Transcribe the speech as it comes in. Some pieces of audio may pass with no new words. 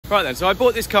Right then, so I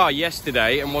bought this car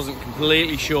yesterday and wasn't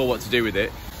completely sure what to do with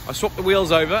it. I swapped the wheels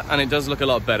over and it does look a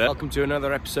lot better. Welcome to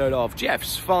another episode of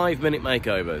Geoff's 5-minute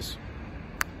makeovers.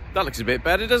 That looks a bit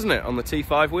better, doesn't it, on the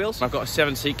T5 wheels? I've got a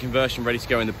 7-seat conversion ready to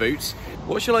go in the boots.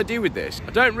 What shall I do with this?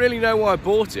 I don't really know why I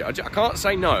bought it. I can't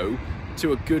say no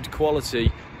to a good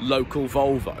quality local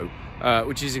Volvo,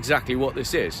 which is exactly what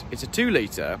this is. It's a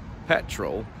 2-litre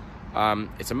petrol.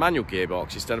 It's a manual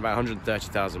gearbox. It's done about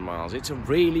 130,000 miles. It's a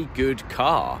really good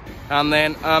car. And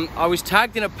then I was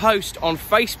tagged in a post on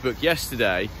Facebook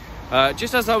yesterday,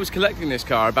 just as I was collecting this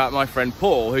car, about my friend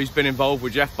Paul, who's been involved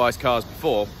with Geoff Buys Cars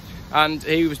before. And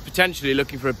he was potentially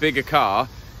looking for a bigger car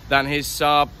than his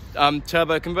Saab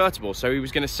turbo convertible. So he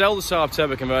was going to sell the Saab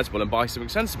turbo convertible and buy something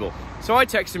sensible. So I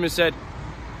texted him and said,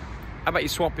 how about you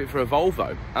swap it for a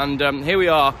Volvo? And here we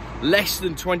are, less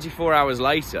than 24 hours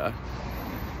later.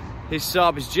 His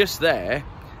Saab is just there,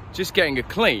 just getting a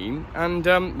clean, and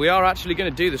we are actually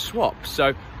going to do the swap.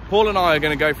 So Paul and I are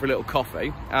going to go for a little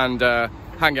coffee and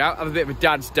hang out, have a bit of a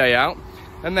dad's day out,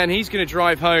 and then he's going to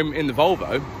drive home in the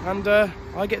Volvo, and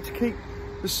I get to keep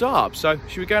the Saab. So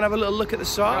should we go and have a little look at the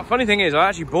Saab? Now, funny thing is, I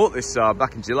actually bought this Saab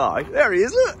back in July. There he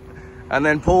is, look! And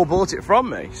then Paul bought it from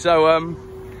me. So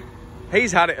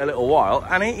he's had it a little while,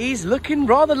 and he's looking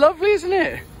rather lovely, isn't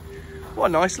it? What a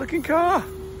nice looking car.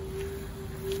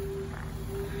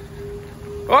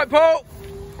 Right, Paul?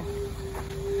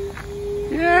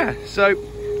 Yeah, so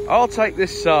I'll take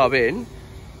this Saab in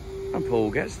and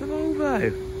Paul gets the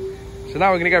Volvo. So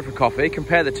now we're going to go for coffee,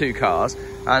 compare the two cars,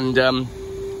 and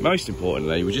most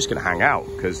importantly, we're just going to hang out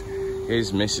because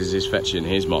his missus is fetching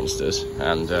his monsters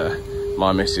and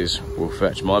my missus will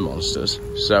fetch my monsters.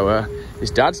 So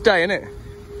it's Dad's day, isn't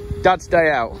it? Dad's day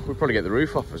out. We'll probably get the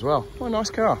roof off as well. What a nice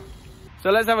car. So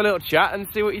let's have a little chat and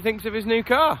see what he thinks of his new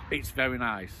car. It's very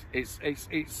nice. It's as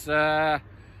I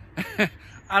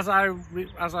was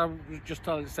just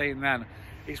saying then,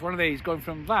 it's one of these going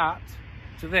from that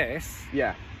to this.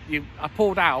 Yeah. I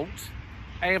pulled out.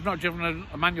 A, I've not driven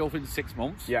a manual in 6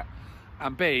 months. Yeah.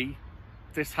 And B,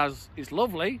 it's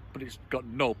lovely, but it's got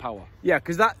no power. Yeah,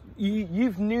 because that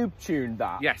you've Noob tuned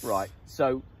that. Yes. Right.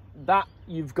 So that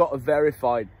you've got a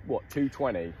verified, what,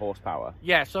 220 horsepower?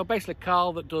 Yeah, so basically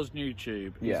Carl that does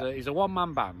YouTube, yeah. he's a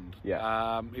one-man band.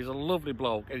 Yeah. He's a lovely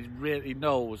bloke, and he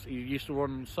knows. He used to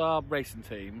run Saab racing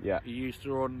team. Yeah. He used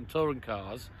to run touring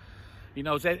cars. He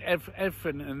knows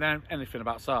everything and anything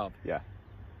about Saab. Yeah.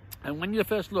 And when you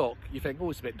first look, you think, oh,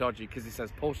 it's a bit dodgy because it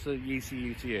says post the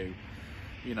ECU to you.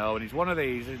 You know, and he's one of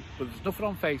these, but there's nothing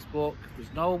on Facebook,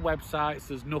 there's no websites,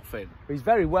 there's nothing. He's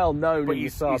very well known but in the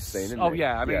Saab scene, isn't he? Oh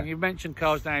yeah, I mean, you mentioned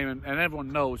Carl's name and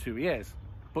everyone knows who he is.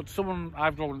 But someone,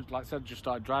 I've grown, like I said, just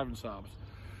started driving Saabs.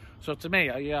 So to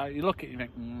me, yeah, you look at it, you think,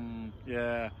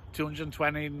 yeah,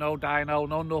 220, no dyno,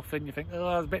 no nothing. You think,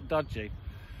 oh, it's a bit dodgy.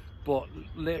 But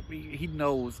he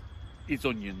knows his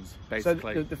onions,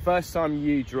 basically. So the first time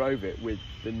you drove it with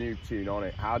the Noob tune on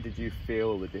it, how did you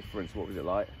feel the difference? What was it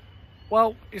like?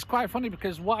 Well, it's quite funny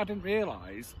because what I didn't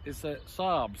realise is that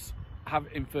Saabs have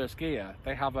in first gear,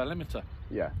 they have a limiter.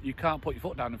 Yeah. You can't put your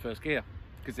foot down in first gear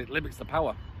because it limits the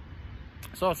power.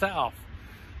 So I set off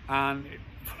and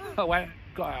I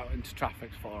got out into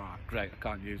traffic. Thought, all right, great, I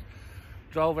can't use.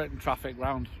 Drove it in traffic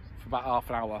round for about half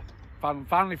an hour.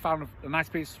 Finally found a nice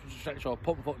piece of stretch road,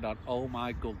 put my foot down. Oh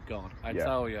my good God, I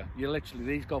tell you,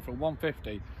 these go from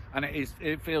 150 and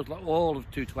it feels like all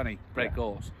of 220 brake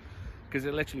horse. Because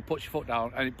it literally puts your foot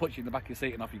down and it puts you in the back of your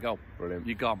seat and off you go. Brilliant.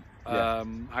 You're gone.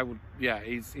 Yeah.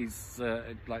 He's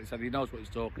like I said, he knows what he's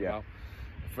talking about.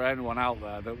 For anyone out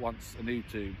there that wants a new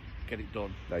tube, get it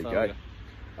done. There you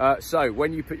go. So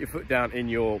when you put your foot down in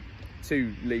your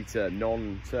 2-litre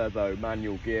non-turbo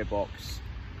manual gearbox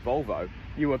Volvo,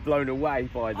 you were blown away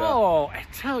by the... Oh, I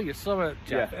tell you something,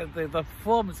 Geoff. Yeah. The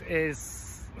performance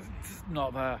is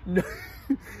not there. No.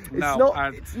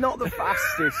 It's not the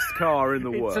fastest car in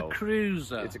the world. It's a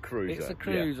cruiser. It's a cruiser. It's a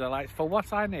cruiser. Like for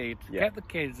what I need to get the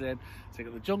kids in, to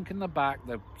get the junk in the back,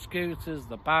 the scooters,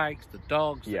 the bikes, the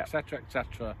dogs, etc.,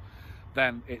 etc.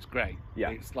 Then it's great. Yeah.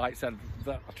 It's like I said,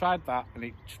 I tried that and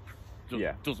it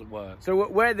doesn't work. So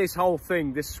where this whole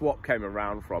thing, this swap came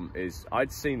around from is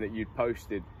I'd seen that you'd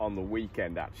posted on the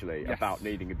weekend actually about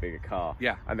needing a bigger car.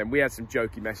 Yeah. And then we had some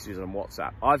jokey messages on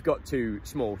WhatsApp. I've got 2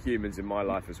 small humans in my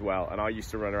life as well, and I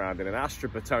used to run around in an Astra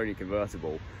Bertoni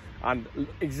convertible. And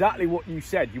exactly what you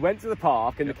said, you went to the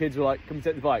park and the kids were like, "Can we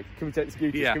take the bike? Can we take the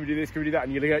scooters? Can we do this? Can we do that?"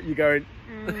 And you're going,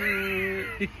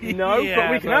 no,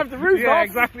 but we can have the roof off. Yeah,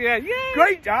 exactly. Yeah.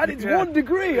 Great, Dad. It's 1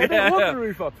 degree. I don't want the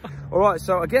roof off. All right,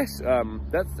 so I guess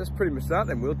that's pretty much that.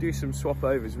 Then we'll do some swap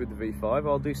overs with the V5.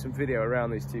 I'll do some video around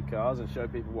these 2 cars and show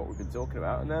people what we've been talking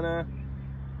about, and then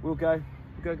we'll go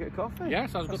go get a coffee. Yeah,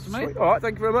 sounds good to me. Sweet. All right,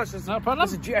 thank you very much. That's, no problem.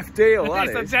 That's a Geoff deal, that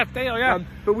It's is. a Geoff deal, yeah.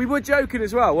 But we were joking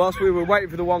as well, whilst we were waiting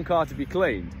for the one car to be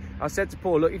cleaned. I said to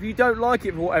Paul, look, if you don't like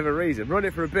it for whatever reason, run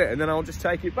it for a bit and then I'll just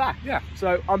take it back. Yeah.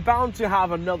 So I'm bound to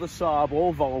have another Saab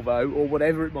or Volvo or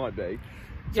whatever it might be.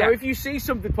 So if you see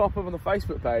something pop up on the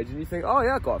Facebook page and you think, oh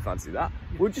yeah, I quite fancy that,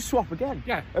 we'll just swap again.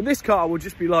 Yeah. And this car will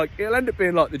just be like, it'll end up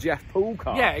being like the Geoff pool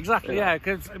car. Yeah, exactly, yeah,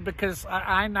 because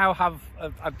I now have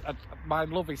my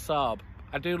love is Saab.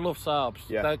 I do love Saabs.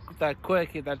 Yeah. They're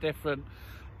quirky, they're different,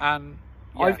 and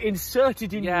yeah. I've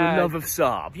inserted in your love of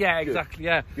Saab. Yeah, exactly,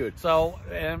 yeah. Good. So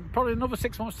probably another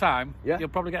 6 months' time, you'll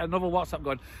probably get another WhatsApp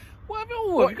going, have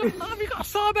you got a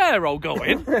Saab Aero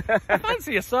going? I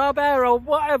fancy a Saab Aero,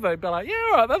 whatever. It'd be like, yeah,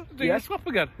 all right, then, do your swap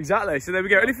again. Exactly, so there we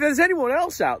go. And if there's anyone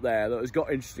else out there that has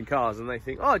got interesting cars and they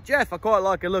think, oh, Geoff, I quite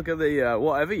like a look at the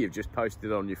whatever you've just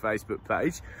posted on your Facebook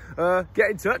page,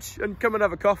 get in touch and come and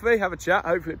have a coffee, have a chat.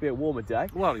 Hopefully it'll be a warmer day.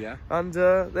 Well, yeah. And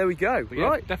there we go. But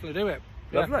yeah, definitely do it.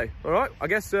 Lovely. Yeah. all right, I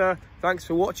guess thanks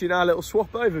for watching our little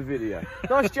swap over video.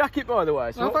 Nice jacket, by the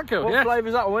way. So thank you. What flavour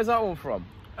is that one? Where's that one from?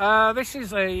 This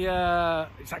is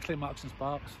it's actually Marks and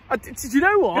Sparks. Did you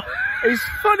know what? It's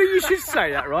funny you should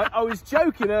say that, right? I was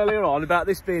joking earlier on about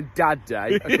this being Dad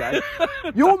Day, okay?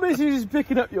 Your missus is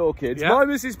picking up your kids, my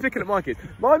missus is picking up my kids.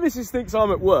 My missus thinks I'm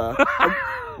at work, and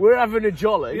we're having a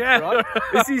jolly, right?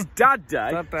 This is Dad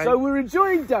Day, so we're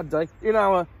enjoying Dad Day in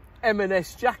our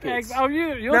M&S jackets. Yeah,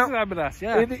 yours is M&S,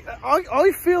 yeah.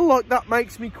 I feel like that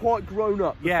makes me quite grown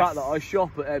up, the fact that I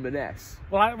shop at M&S.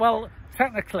 Well,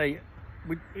 technically,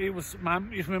 it was my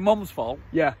mum's fault.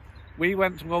 Yeah. We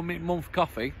went to go meet Mum for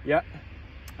coffee. Yeah.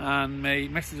 And my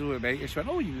missus was with me, and she went,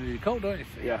 oh, you need a coat, don't you?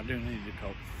 Said, yeah, I do need a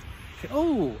coat. She said,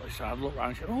 oh, so I looked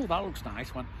around, she said, oh, that looks nice.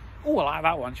 I went, oh, I like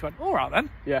that one. She went, all right then.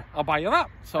 Yeah. I'll buy you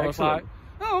that. So I was like,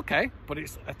 oh, okay. But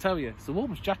I tell you, it's the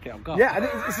warmest jacket I've got. Yeah, and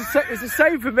it's the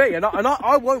same for me. And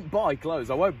I won't buy clothes.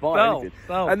 I won't buy anything.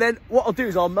 No. And then what I'll do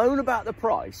is I'll moan about the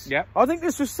price. Yeah. I think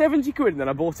this was 70 quid, and then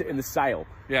I bought it in the sale.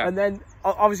 Yeah. And then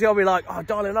obviously I'll be like, oh,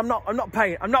 darling, I'm not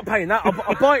paying that.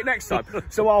 I'll buy it next time.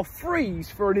 So I'll freeze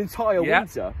for an entire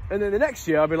winter, and then the next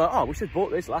year I'll be like, oh, we should have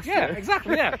bought this last year. Yeah,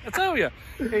 exactly. Yeah, I tell you,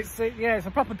 it's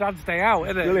a proper Dad's Day out,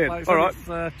 isn't it? Brilliant. Like, so all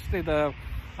right.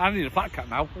 I need a flat cap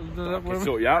now. I can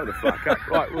sort you out with a flat cap.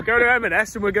 Right, we'll go to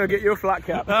M&S and we're going to get you a flat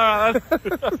cap.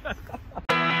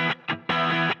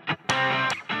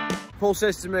 Paul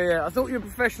says to me, I thought you were a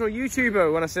professional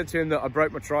YouTuber, when I said to him that I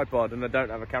broke my tripod and I don't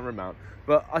have a camera mount.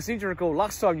 But I seem to recall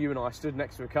last time you and I stood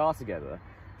next to a car together.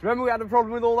 Do you remember we had a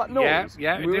problem with all that noise?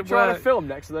 Yeah, we were trying to film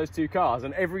next to those two cars,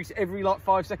 and every like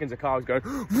 5 seconds a car was going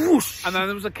whoosh. And then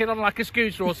there was a kid on like a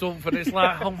scooter or something. It's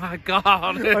like, oh my God.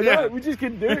 I know, we just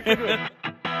couldn't do it, could we?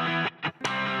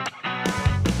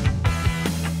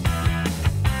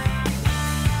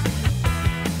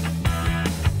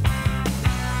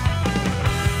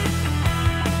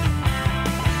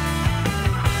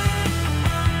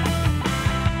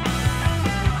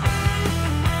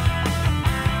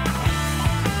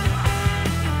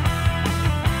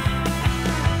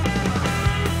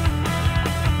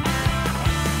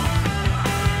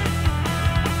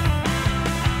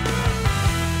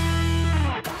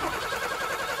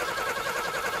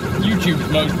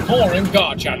 YouTube's most boring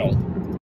car channel.